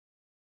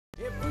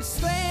If we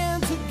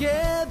stand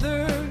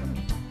together,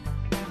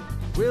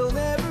 we'll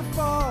never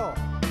fall.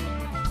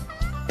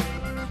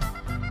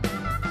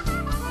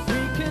 We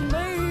can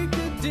make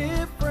a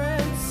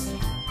difference.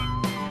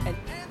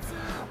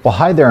 Well,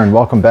 hi there, and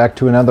welcome back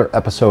to another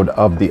episode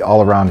of the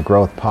All Around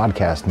Growth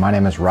Podcast. My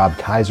name is Rob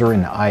Kaiser,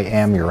 and I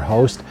am your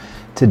host.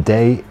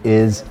 Today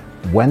is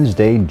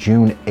Wednesday,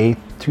 June 8th,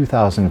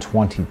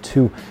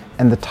 2022,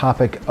 and the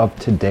topic of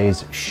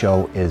today's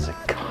show is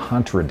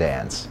contra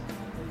dance.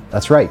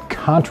 That's right,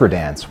 contra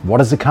dance.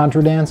 What is a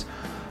contra dance?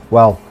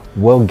 Well,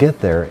 we'll get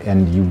there,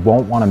 and you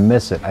won't want to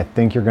miss it. I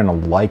think you're going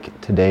to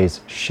like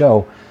today's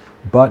show,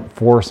 but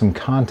for some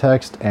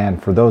context, and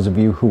for those of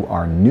you who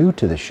are new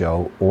to the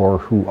show or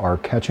who are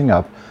catching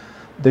up,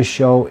 the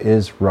show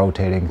is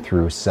rotating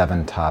through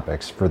 7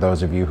 topics. For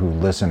those of you who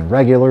listen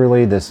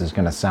regularly, this is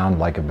going to sound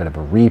like a bit of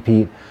a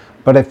repeat,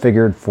 but I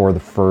figured for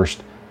the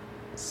first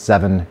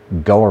 7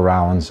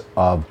 go-arounds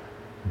of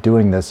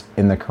doing this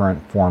in the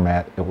current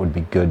format, it would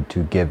be good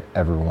to give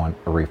everyone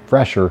a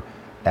refresher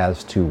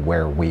as to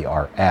where we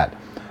are at.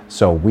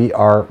 So we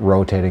are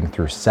rotating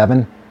through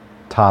 7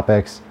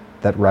 topics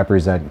that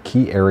represent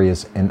key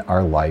areas in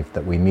our life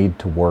that we need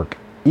to work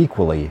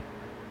equally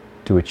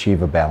to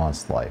achieve a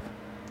balanced life,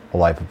 a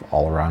life of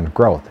all-around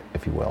growth,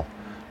 if you will.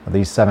 Now,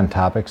 these 7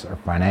 topics are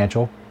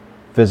financial,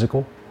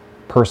 physical,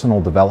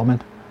 personal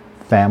development,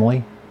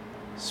 family,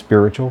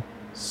 spiritual,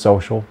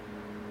 social,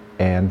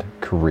 and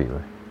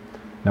career.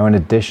 Now, in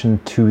addition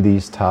to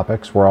these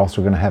topics, we're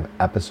also going to have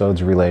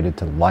episodes related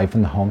to life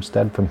in the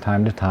homestead from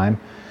time to time,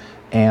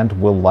 and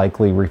we'll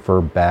likely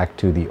refer back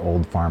to the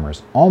Old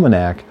Farmer's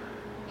Almanac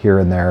here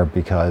and there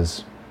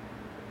because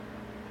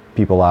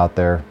people out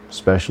there,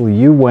 especially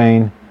you,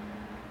 Wayne,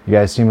 you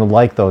guys seem to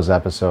like those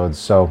episodes.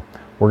 So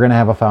we're going to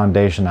have a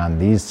foundation on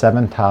these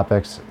 7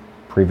 topics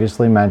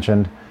previously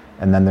mentioned,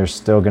 and then there's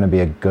still going to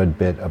be a good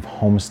bit of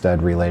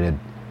homestead-related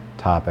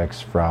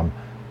topics from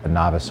a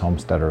novice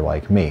homesteader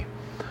like me.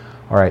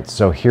 All right,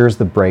 so here's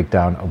the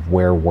breakdown of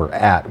where we're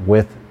at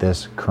with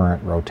this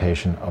current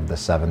rotation of the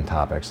 7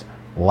 topics.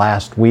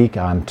 Last week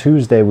on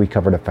Tuesday, we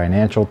covered a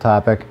financial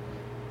topic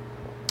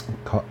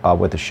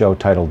with a show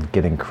titled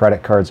Getting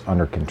Credit Cards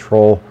Under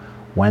Control.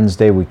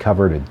 Wednesday, we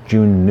covered a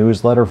June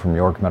newsletter from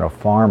York Meadow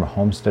Farm, a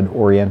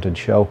homestead-oriented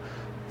show.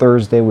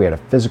 Thursday, we had a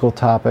physical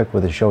topic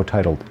with a show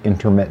titled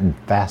Intermittent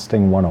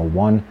Fasting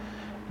 101.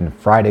 And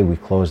Friday, we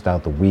closed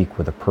out the week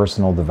with a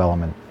personal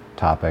development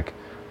topic,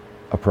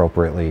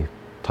 appropriately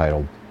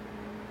titled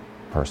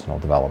Personal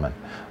Development.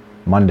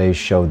 Monday's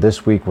show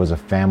this week was a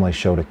family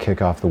show to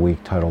kick off the week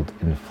titled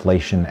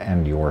Inflation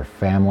and Your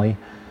Family.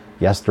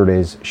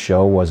 Yesterday's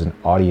show was an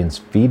audience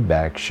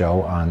feedback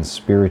show on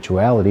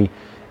spirituality,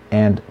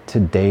 and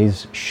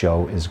today's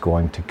show is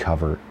going to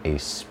cover a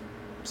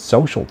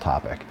social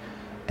topic,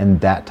 and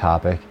that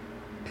topic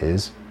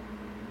is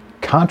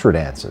contra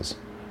dances.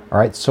 All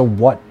right, so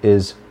what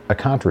is a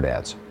contra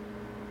dance?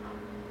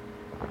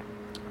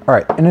 All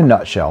right, in a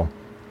nutshell,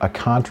 a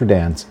contra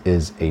dance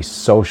is a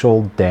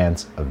social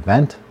dance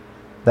event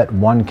that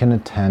one can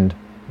attend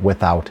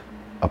without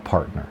a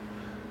partner.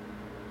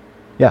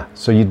 Yeah,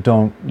 so you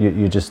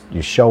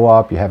show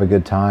up, you have a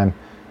good time,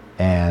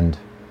 and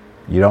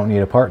you don't need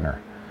a partner.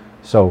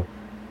 So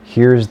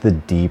here's the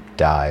deep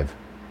dive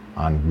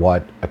on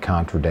what a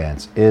contra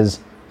dance is,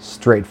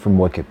 straight from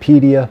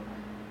Wikipedia,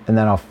 and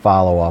then I'll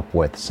follow up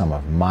with some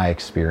of my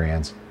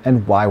experience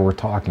and why we're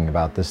talking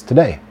about this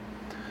today.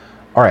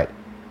 All right,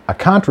 a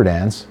contra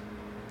dance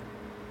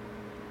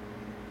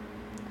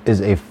is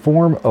a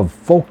form of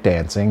folk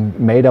dancing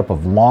made up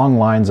of long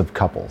lines of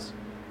couples.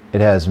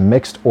 It has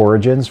mixed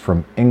origins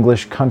from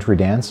English country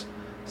dance,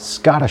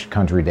 Scottish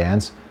country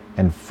dance,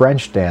 and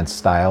French dance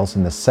styles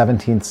in the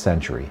 17th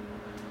century.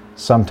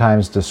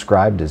 Sometimes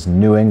described as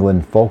New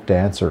England folk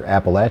dance or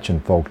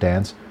Appalachian folk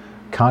dance,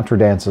 contra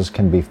dances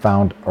can be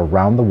found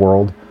around the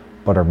world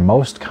but are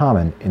most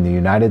common in the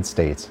United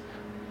States,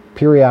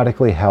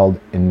 periodically held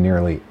in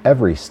nearly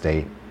every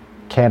state,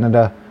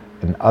 Canada,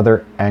 and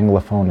other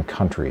Anglophone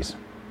countries.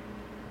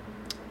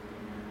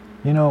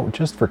 You know,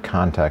 just for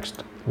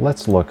context,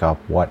 let's look up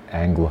what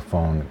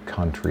Anglophone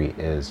country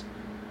is,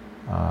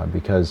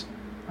 because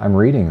I'm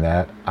reading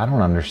that. I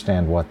don't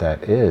understand what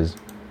that is,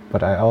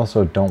 but I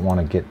also don't want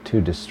to get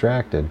too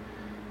distracted.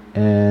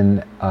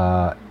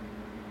 Now,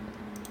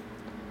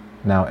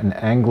 in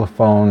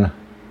Anglophone,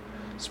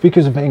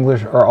 speakers of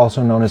English are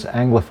also known as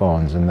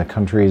Anglophones, and the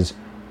countries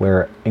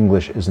where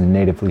English is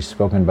natively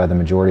spoken by the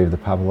majority of the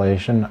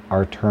population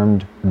are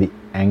termed the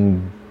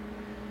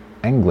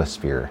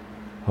Anglosphere.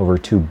 Over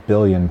 2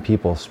 billion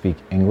people speak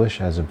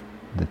English as of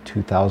the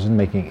 2000,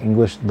 making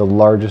English the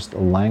largest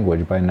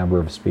language by number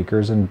of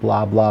speakers, and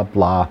blah, blah,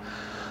 blah.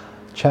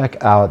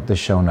 Check out the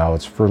show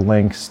notes for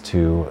links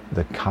to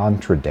the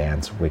Contra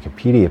Dance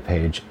Wikipedia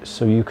page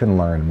so you can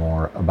learn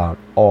more about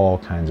all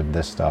kinds of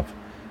this stuff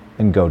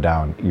and go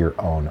down your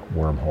own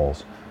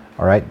wormholes.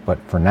 All right, but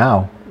for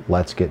now,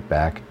 let's get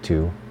back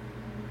to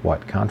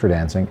what contra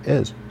dancing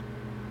is.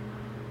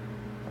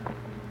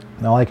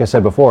 Now, like I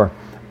said before,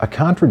 a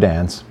contra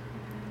dance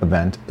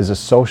event is a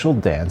social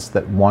dance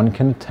that one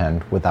can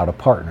attend without a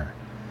partner.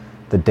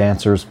 The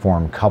dancers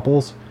form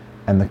couples,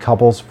 and the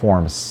couples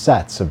form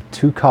sets of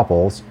 2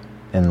 couples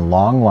in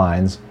long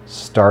lines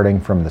starting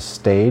from the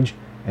stage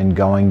and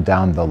going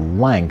down the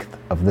length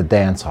of the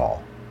dance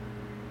hall.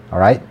 All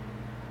right?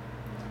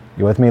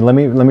 You with me? Let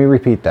me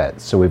repeat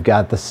that. So we've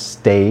got the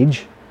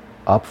stage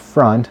up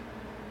front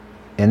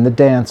in the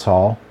dance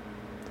hall,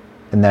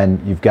 and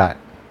then you've got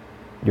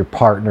your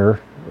partner,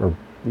 or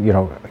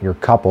your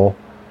couple.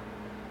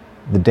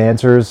 The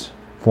dancers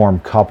form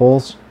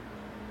couples,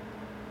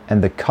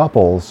 and the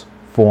couples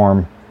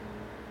form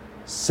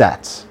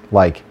sets,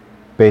 like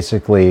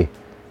basically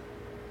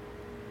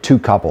 2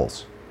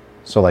 couples.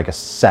 So like a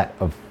set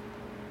of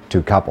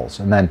 2 couples,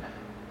 and then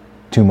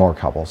 2 more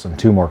couples and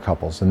 2 more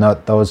couples. And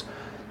those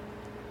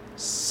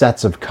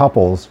sets of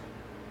couples,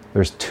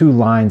 there's 2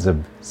 lines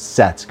of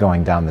sets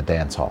going down the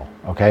dance hall,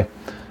 okay?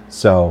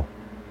 So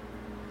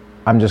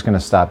I'm just going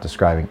to stop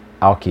describing.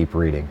 I'll keep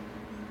reading.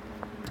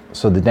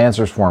 So the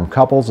dancers form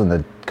couples, and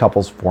the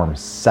couples form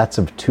sets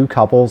of 2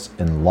 couples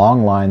in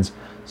long lines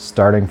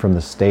starting from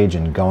the stage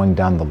and going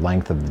down the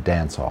length of the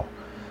dance hall.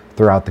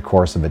 Throughout the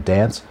course of a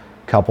dance,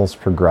 couples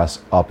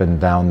progress up and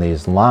down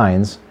these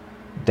lines,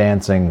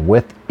 dancing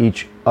with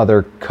each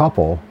other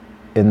couple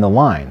in the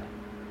line.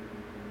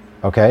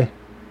 Okay?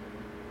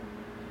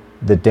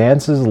 The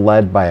dance is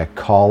led by a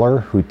caller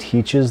who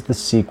teaches the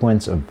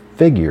sequence of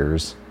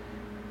figures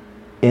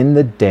in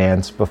the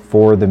dance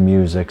before the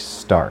music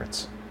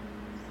starts.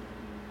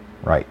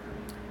 Right.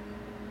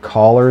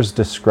 Callers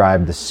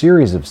describe the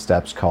series of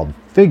steps called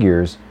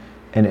figures,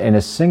 and in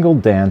a single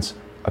dance,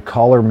 a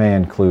caller may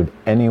include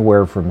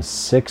anywhere from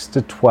 6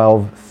 to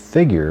 12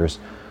 figures,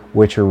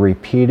 which are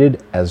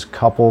repeated as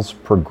couples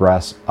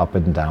progress up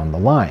and down the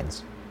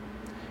lines.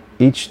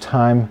 Each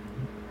time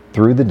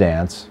through the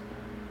dance,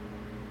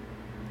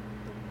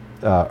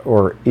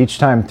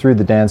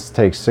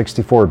 takes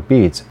 64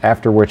 beats,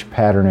 after which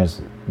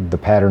the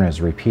pattern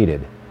is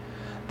repeated.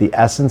 The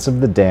essence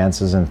of the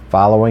dance is in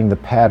following the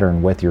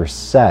pattern with your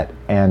set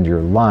and your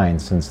line.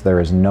 Since there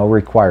is no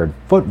required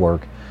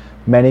footwork,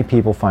 many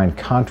people find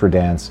contra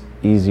dance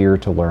easier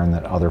to learn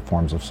than other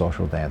forms of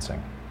social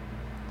dancing.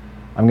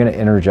 I'm going to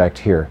interject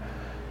here.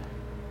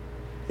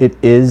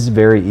 It is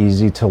very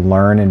easy to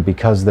learn, and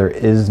because there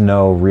is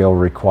no real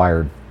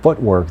required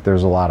footwork,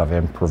 there's a lot of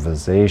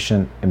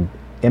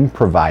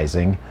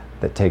improvising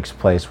that takes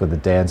place with the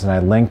dance. And I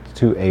linked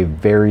to a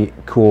very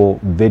cool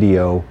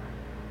video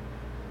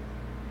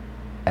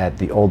at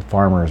the Old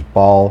Farmers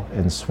Ball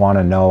in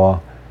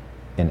Swannanoa,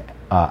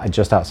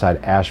 just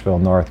outside Asheville,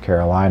 North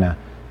Carolina.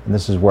 And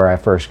this is where I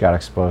first got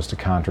exposed to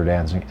contra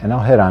dancing, and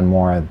I'll hit on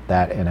more of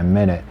that in a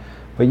minute,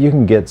 but you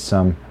can get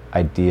some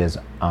ideas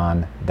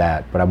on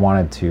that. But I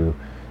wanted to,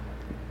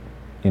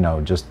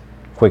 just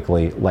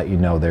quickly let you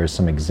know there's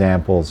some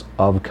examples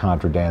of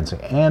contra dancing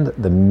and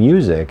the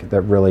music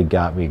that really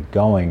got me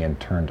going and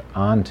turned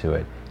on to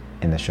it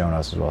in the show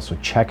notes as well. So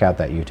check out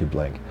that YouTube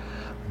link.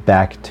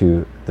 Back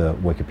to the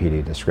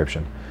Wikipedia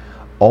description.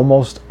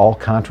 Almost all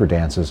contra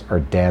dances are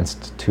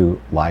danced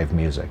to live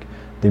music.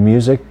 The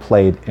music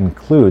played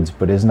includes,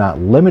 but is not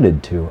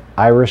limited to,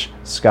 Irish,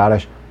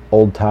 Scottish,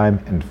 old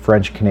time, and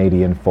French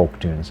Canadian folk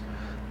tunes.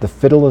 The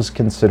fiddle is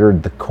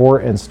considered the core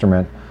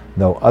instrument,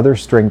 though other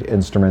stringed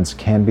instruments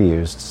can be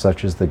used,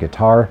 such as the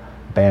guitar,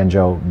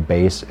 banjo,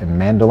 bass, and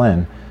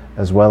mandolin,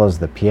 as well as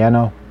the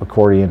piano,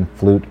 accordion,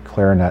 flute,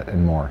 clarinet,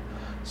 and more.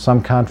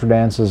 Some contra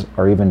dances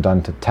are even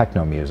done to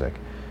techno music.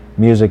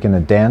 Music in a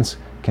dance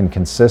can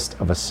consist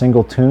of a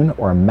single tune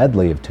or a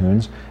medley of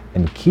tunes,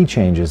 and key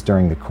changes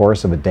during the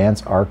course of a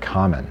dance are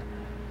common.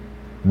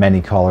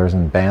 Many callers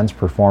and bands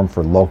perform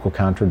for local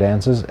contra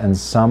dances, and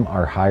some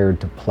are hired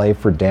to play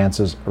for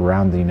dances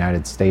around the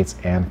United States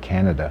and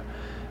Canada.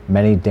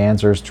 Many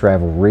dancers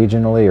travel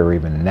regionally or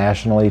even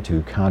nationally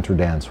to contra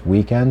dance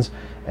weekends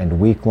and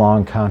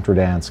week-long contra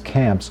dance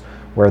camps,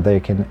 where they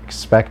can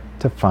expect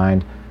to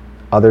find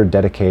other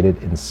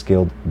dedicated and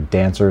skilled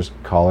dancers,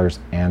 callers,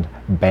 and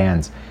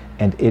bands.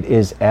 And it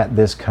is at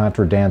this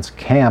contra dance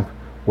camp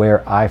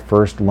where I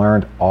first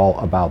learned all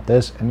about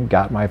this and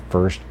got my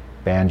first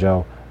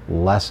banjo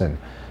lesson.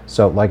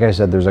 So like I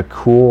said, there's a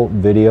cool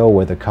video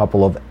with a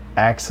couple of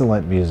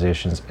excellent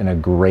musicians and a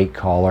great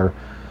caller,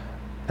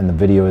 and the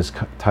video is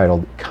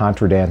titled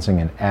Contra Dancing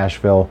in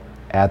Asheville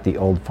at the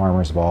Old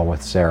Farmers Ball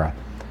with Sarah.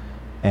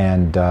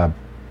 And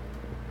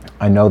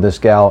I know this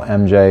gal,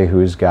 MJ,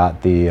 who's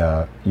got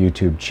the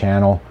YouTube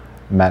channel.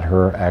 Met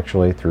her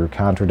actually through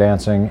contra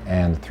dancing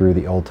and through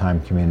the old time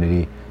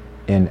community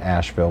in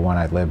Asheville when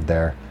I lived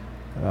there,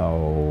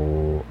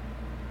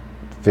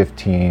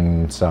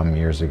 15 some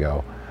years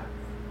ago.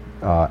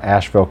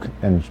 Asheville,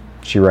 and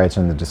she writes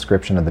in the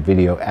description of the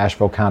video,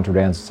 Asheville contra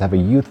dancers have a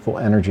youthful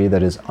energy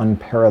that is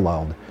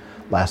unparalleled.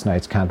 Last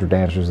night's contra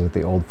dancers at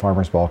the Old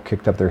Farmers Ball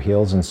kicked up their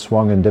heels and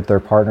swung and dipped their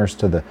partners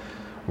to the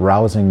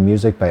rousing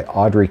music by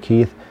Audrey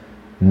Keith,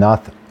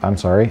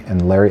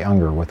 and Larry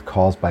Unger, with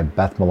calls by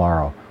Beth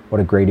Malaro. What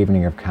a great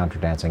evening of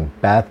contra dancing.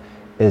 Beth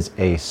is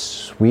a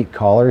sweet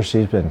caller.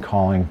 She's been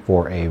calling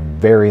for a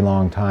very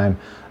long time.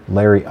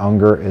 Larry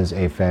Unger is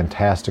a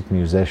fantastic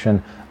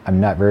musician. I'm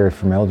not very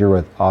familiar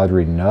with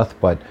Audrey Nuth,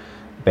 but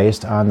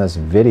based on this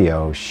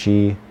video,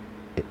 she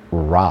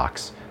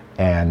rocks.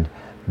 And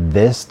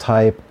this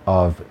type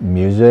of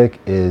music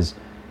is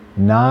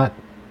not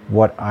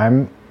what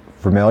I'm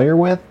familiar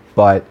with,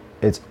 but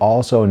it's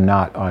also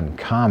not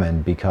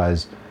uncommon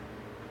because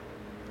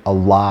a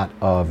lot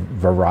of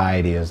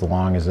variety, as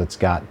long as it's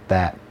got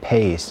that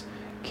pace,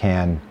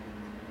 can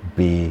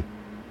be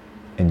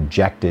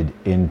injected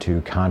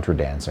into contra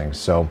dancing.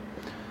 So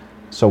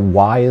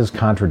why is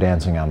contra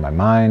dancing on my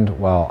mind?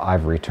 Well,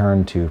 I've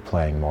returned to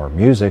playing more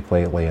music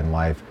lately in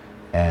life,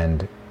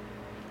 and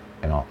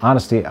in all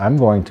honesty, I'm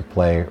going to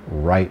play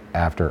right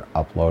after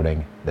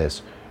uploading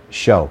this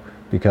show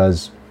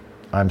because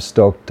I'm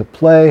stoked to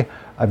play.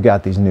 I've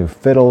got these new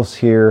fiddles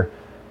here,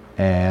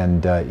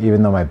 and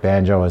even though my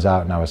banjo was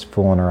out and I was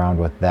fooling around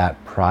with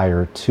that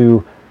prior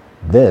to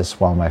this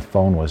while my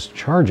phone was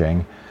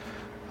charging,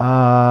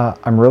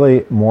 I'm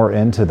really more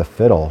into the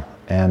fiddle.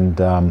 And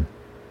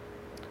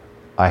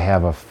I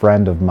have a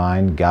friend of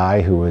mine,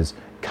 Guy, who was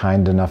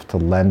kind enough to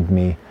lend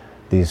me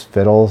these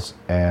fiddles,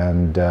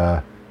 and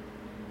I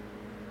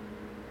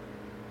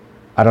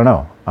don't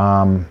know.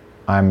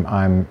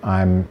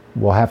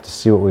 We'll have to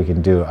see what we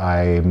can do.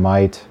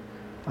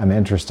 I'm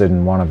interested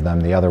in one of them.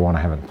 The other one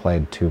I haven't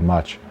played too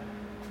much.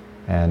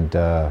 And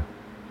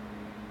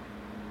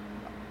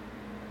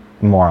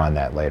more on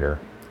that later.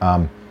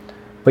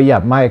 But yeah,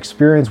 my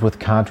experience with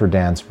contra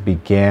dance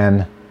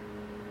began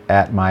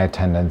at my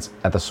attendance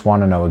at the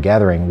Swannanoa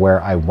Gathering,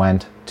 where I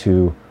went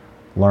to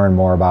learn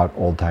more about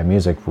old time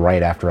music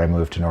right after I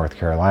moved to North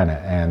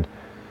Carolina. And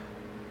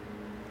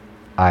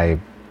I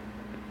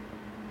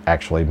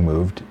actually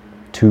moved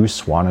to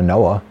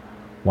Swannanoa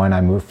when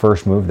I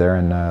first moved there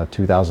in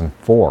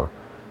 2004.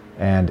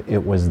 And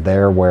it was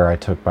there where I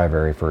took my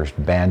very first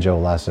banjo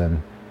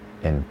lesson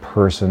in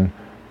person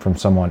from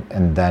someone,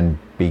 and then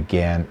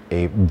began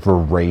a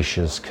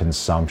voracious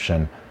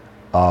consumption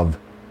of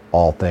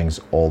all things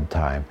old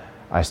time.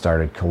 I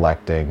started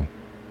collecting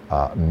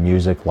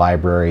music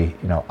library,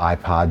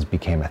 iPods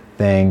became a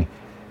thing,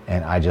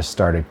 and I just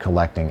started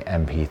collecting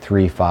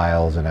MP3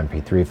 files and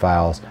MP3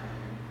 files.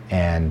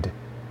 And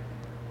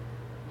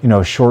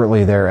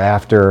shortly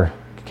thereafter,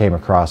 came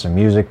across a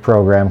music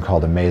program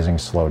called Amazing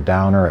Slow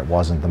Downer. It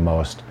wasn't the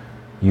most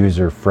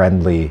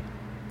user-friendly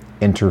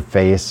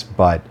interface,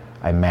 but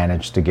I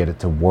managed to get it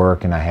to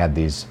work, and I had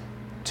these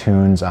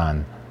tunes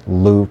on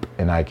loop,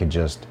 and I could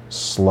just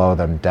slow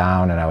them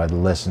down, and I would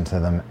listen to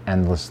them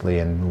endlessly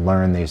and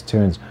learn these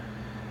tunes.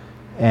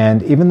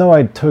 And even though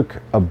I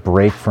took a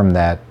break from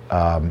that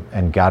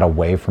and got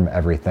away from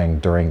everything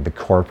during the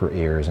corporate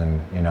years and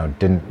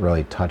didn't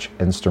really touch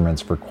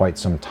instruments for quite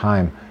some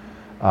time,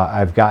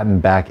 I've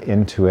gotten back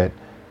into it.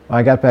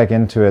 I got back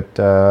into it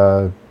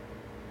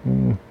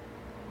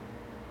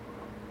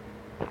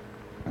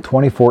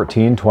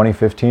 2014,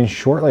 2015,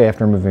 shortly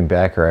after moving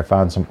back here. I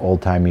found some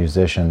old-time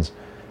musicians,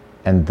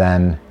 and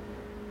then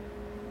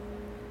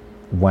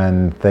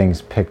when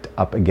things picked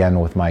up again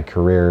with my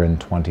career in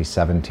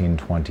 2017,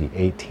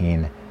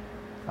 2018,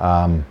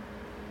 I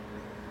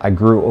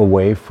grew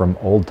away from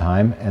old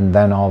time, and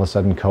then all of a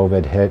sudden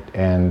COVID hit,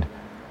 and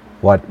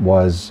what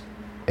was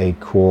a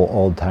cool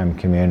old time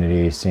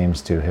community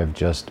seems to have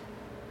just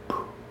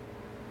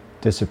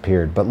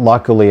disappeared. But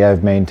luckily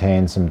I've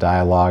maintained some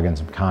dialogue and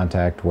some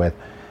contact with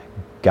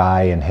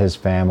Guy and his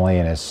family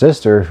and his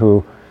sister,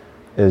 who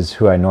is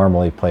who I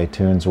normally play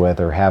tunes with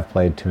or have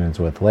played tunes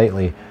with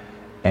lately.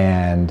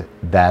 And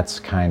that's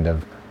kind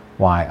of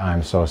why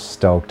I'm so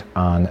stoked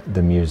on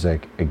the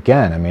music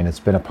again. I mean, it's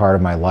been a part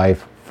of my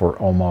life for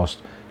almost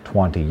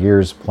 20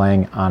 years,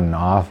 playing on and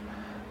off,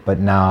 but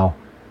now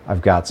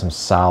I've got some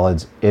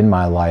solids in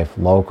my life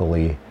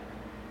locally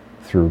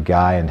through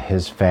Guy and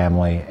his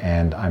family,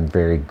 and I'm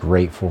very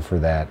grateful for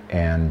that.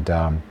 And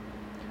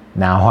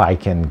now I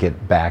can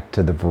get back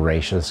to the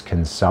voracious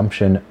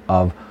consumption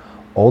of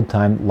old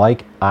time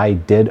like I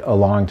did a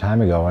long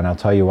time ago. And I'll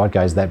tell you what,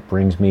 guys, that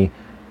brings me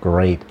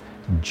great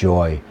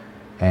joy.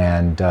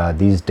 And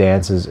these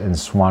dances in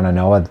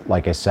Swannanoa,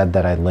 like I said,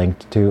 that I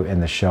linked to in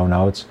the show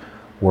notes,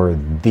 were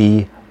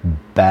the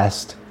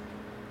best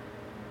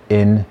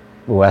in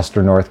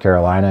Western North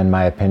Carolina, in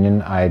my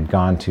opinion. I had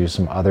gone to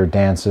some other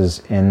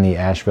dances in the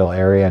Asheville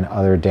area and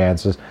other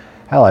dances.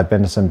 Hell, I've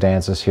been to some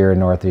dances here in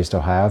Northeast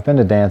Ohio. I've been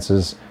to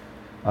dances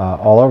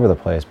all over the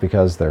place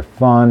because they're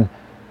fun.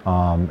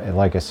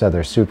 Like I said,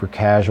 they're super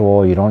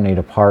casual. You don't need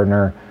a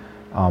partner.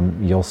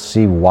 You'll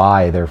see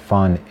why they're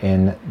fun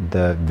in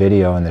the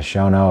video in the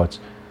show notes.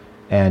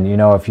 And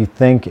if you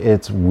think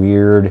it's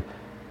weird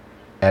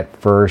at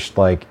first,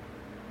 like,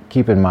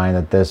 keep in mind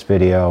that this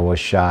video was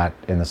shot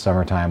in the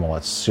summertime while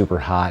it's super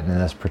hot, and in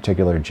this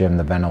particular gym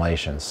the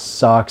ventilation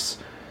sucks,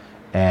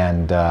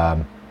 and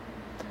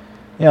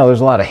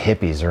there's a lot of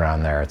hippies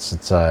around there.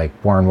 It's like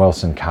Warren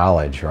Wilson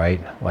College,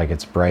 right? Like,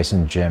 it's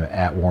Bryson Gym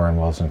at Warren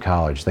Wilson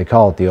College. They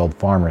call it the old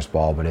Farmers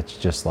Ball, but it's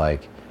just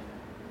like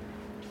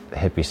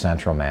hippie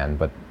central, man.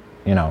 But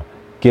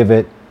give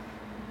it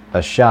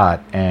a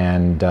shot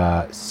and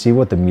see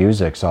what the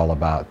music's all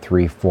about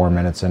 3-4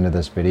 minutes into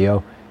this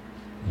video,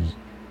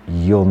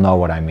 you'll know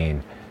what I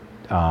mean.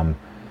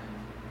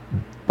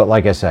 But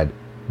like I said,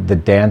 the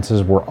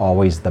dances were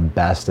always the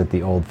best at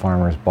the Old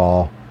Farmers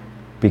Ball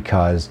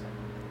because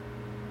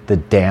the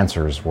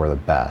dancers were the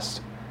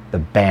best. The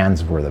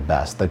bands were the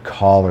best. The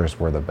callers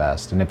were the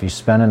best. And if you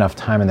spend enough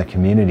time in the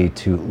community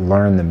to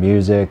learn the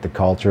music, the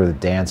culture, the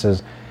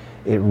dances,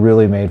 it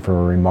really made for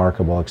a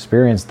remarkable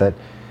experience that,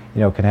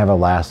 you know, can have a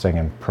lasting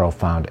and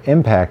profound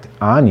impact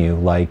on you,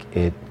 like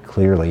it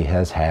clearly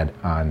has had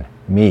on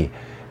me.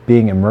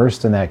 Being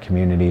immersed in that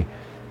community,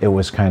 it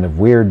was kind of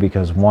weird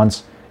because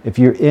if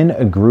you're in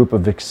a group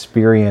of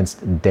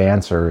experienced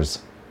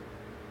dancers,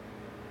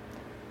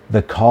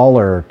 the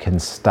caller can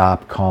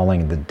stop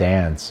calling the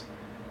dance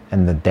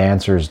and the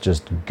dancers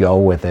just go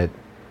with it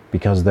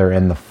because they're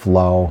in the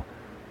flow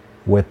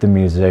with the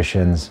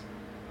musicians.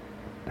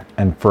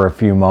 And for a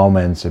few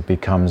moments, it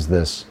becomes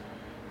this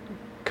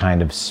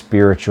kind of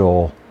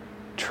spiritual,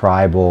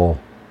 tribal,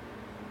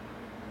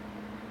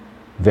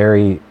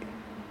 very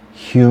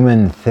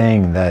human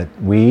thing that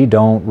we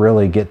don't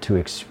really get to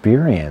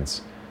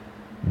experience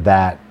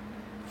that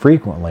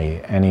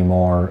frequently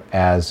anymore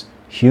as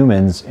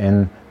humans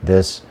in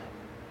this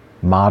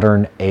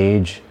modern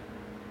age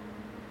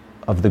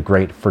of the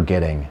great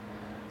forgetting.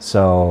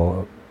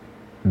 So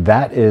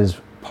that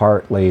is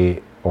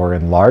partly, or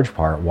in large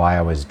part, why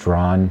I was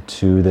drawn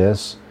to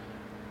this.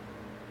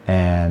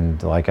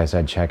 And like I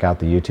said, check out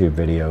the YouTube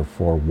video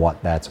for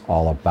what that's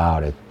all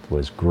about. It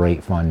was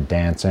great fun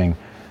dancing.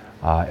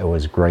 It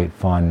was great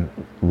fun.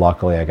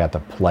 Luckily, I got to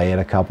play at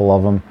a couple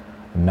of them.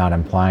 I'm not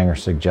implying or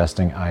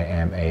suggesting I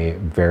am a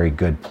very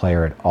good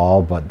player at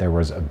all, but there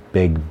was a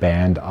big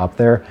band up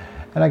there,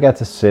 and I got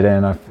to sit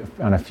in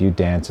on a few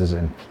dances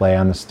and play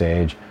on the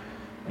stage,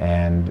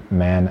 and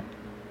man,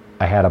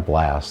 I had a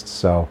blast.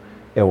 So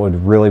it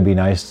would really be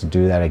nice to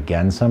do that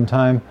again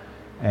sometime,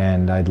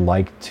 and I'd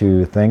like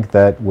to think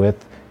that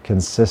with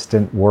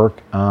consistent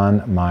work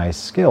on my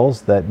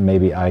skills that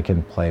maybe I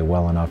can play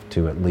well enough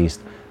to at least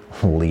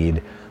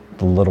lead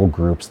the little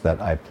groups that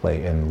I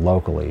play in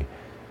locally.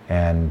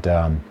 And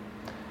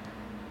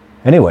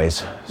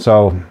anyways,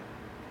 so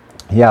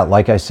yeah,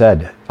 like I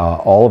said,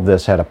 all of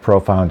this had a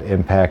profound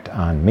impact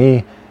on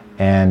me,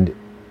 and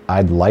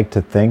I'd like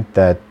to think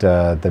that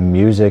the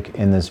music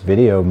in this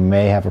video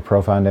may have a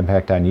profound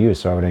impact on you.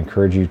 So I would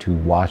encourage you to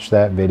watch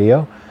that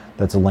video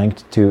that's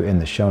linked to in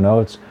the show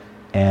notes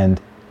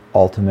and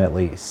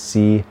ultimately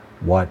see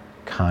what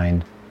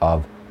kind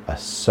of a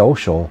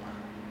social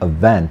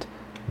event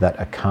that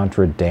a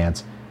contra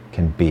dance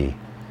can be.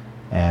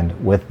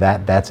 And with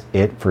that, that's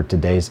it for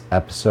today's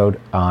episode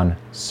on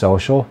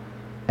social.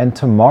 And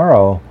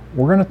tomorrow,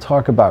 we're going to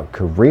talk about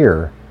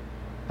career.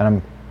 And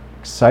I'm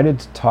excited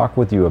to talk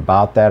with you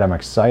about that. I'm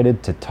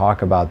excited to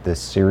talk about this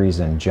series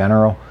in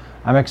general.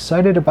 I'm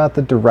excited about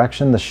the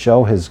direction the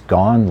show has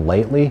gone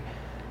lately.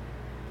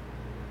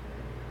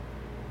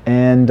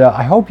 And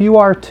I hope you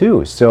are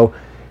too. So,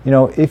 you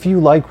know, if you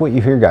like what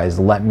you hear, guys,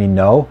 let me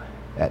know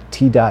at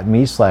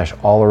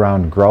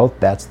t.me/allaroundgrowth.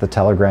 That's the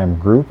Telegram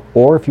group.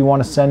 Or if you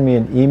want to send me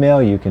an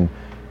email, you can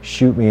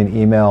shoot me an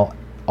email,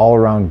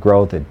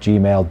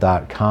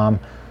 allaroundgrowth@gmail.com.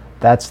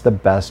 That's the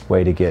best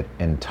way to get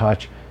in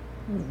touch.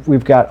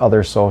 We've got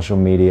other social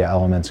media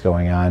elements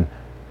going on.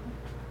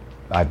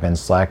 I've been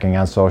slacking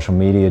on social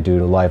media due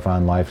to life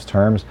on life's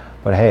terms.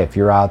 But hey, if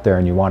you're out there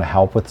and you want to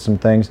help with some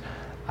things,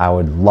 I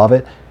would love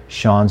it.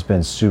 Sean's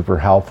been super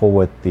helpful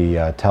with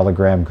the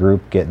Telegram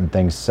group, getting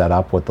things set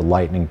up with the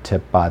Lightning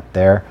Tip Bot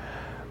there.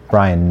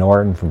 Brian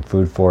Norton from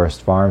Food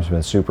Forest Farms has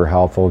been super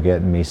helpful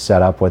getting me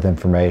set up with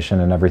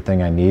information and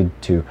everything I need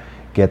to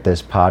get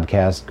this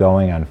podcast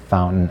going on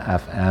Fountain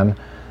FM.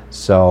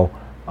 So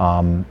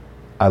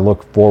I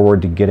look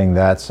forward to getting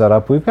that set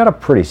up. We've got a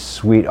pretty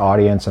sweet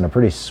audience and a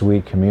pretty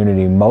sweet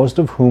community, most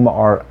of whom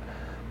are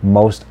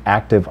most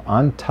active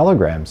on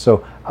Telegram.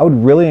 So I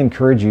would really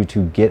encourage you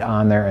to get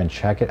on there and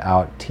check it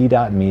out,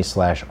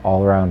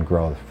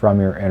 t.me/allaroundgrowth from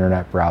your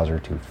internet browser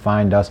to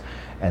find us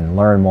and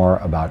learn more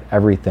about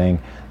everything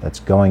that's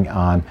going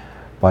on.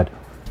 But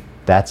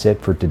that's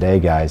it for today,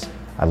 guys.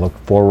 I look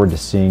forward to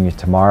seeing you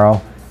tomorrow.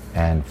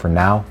 And for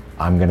now,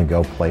 I'm going to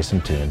go play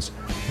some tunes.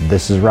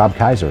 This is Rob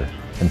Kaiser,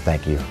 and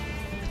thank you.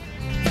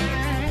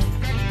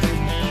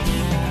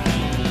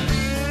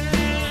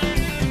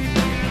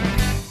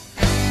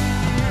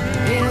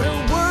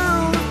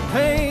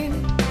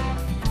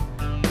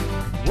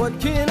 What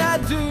can I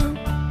do?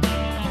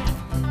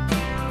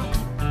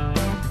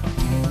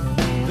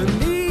 The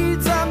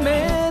needs are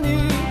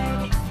many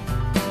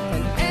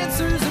and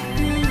answers a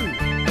few.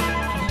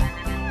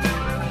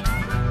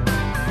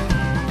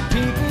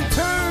 People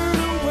turn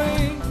away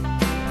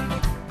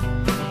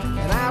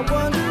and I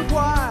wonder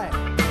why.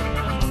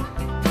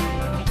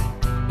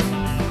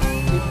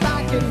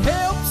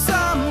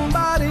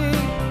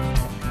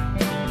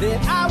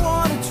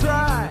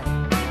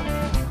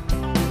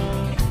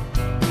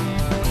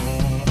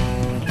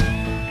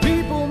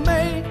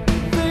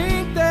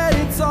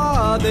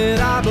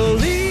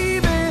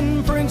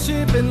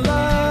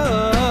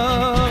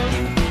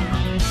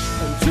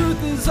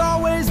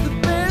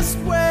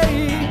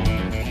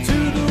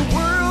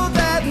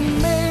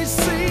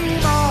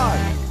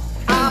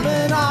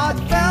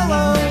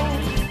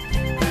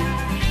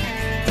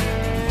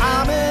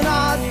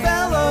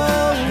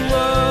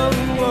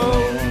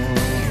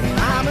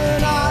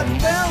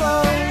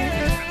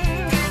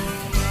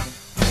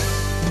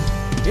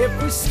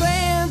 If we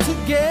stand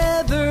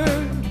together,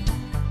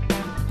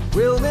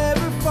 we'll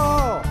never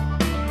fall.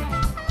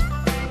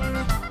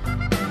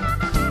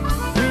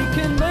 We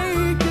can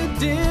make a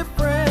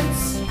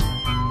difference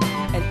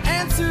and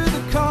answer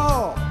the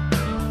call.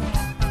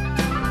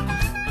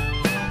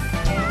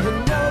 You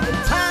know the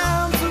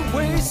times are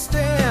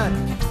wasting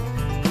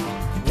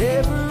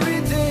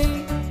every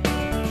day,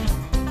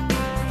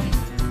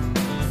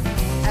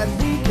 and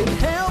we can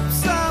help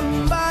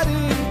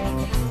somebody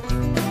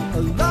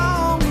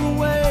along the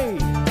way.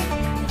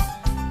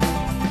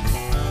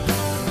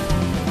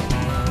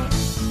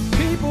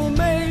 People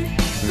may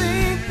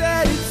think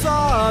that it's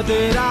odd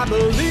that I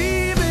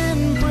believe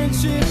in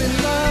friendship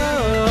and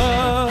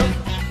love.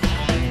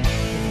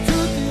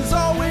 Truth is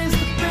always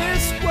the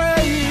best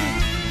way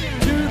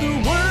to the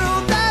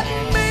world that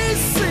may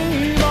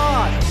seem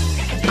odd.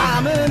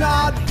 I'm an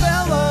odd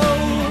fellow.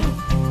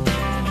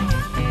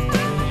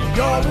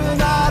 You're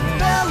an odd